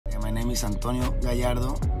name is Antonio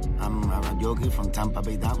Gallardo. I'm a jockey from Tampa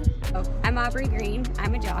Bay Downs. I'm Aubrey Green.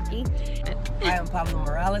 I'm a jockey. Hi, I'm Pablo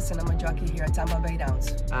Morales, and I'm a jockey here at Tampa Bay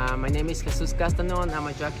Downs. My name is Jesus Castanon. I'm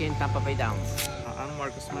a jockey in Tampa Bay Downs. I'm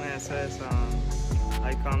Marcos Meneses.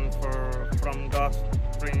 I come from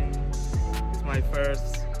Jockey. It's my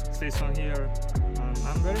first season here.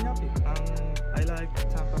 I'm very happy. I like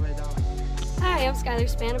Tampa Bay Downs. Hi, I'm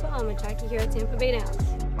Skylar Spanable. I'm a jockey here at Tampa Bay Downs.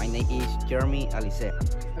 My name is Jeremy Alice.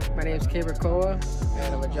 My name is Kaber Koa,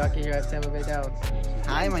 and I'm a jockey here at Tampa Bay Downs.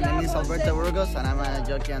 Hi, my name is Alberto Burgos, and I'm a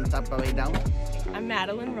jockey on Tampa Bay Downs. I'm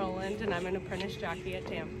Madeline Rowland, and I'm an apprentice jockey at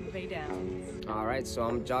Tampa Bay Downs. All right, so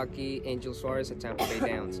I'm jockey Angel Suarez at Tampa Bay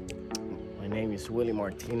Downs. My name is Willie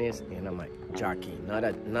Martinez, and I'm a jockey, not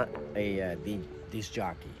a disc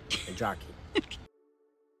jockey, a jockey.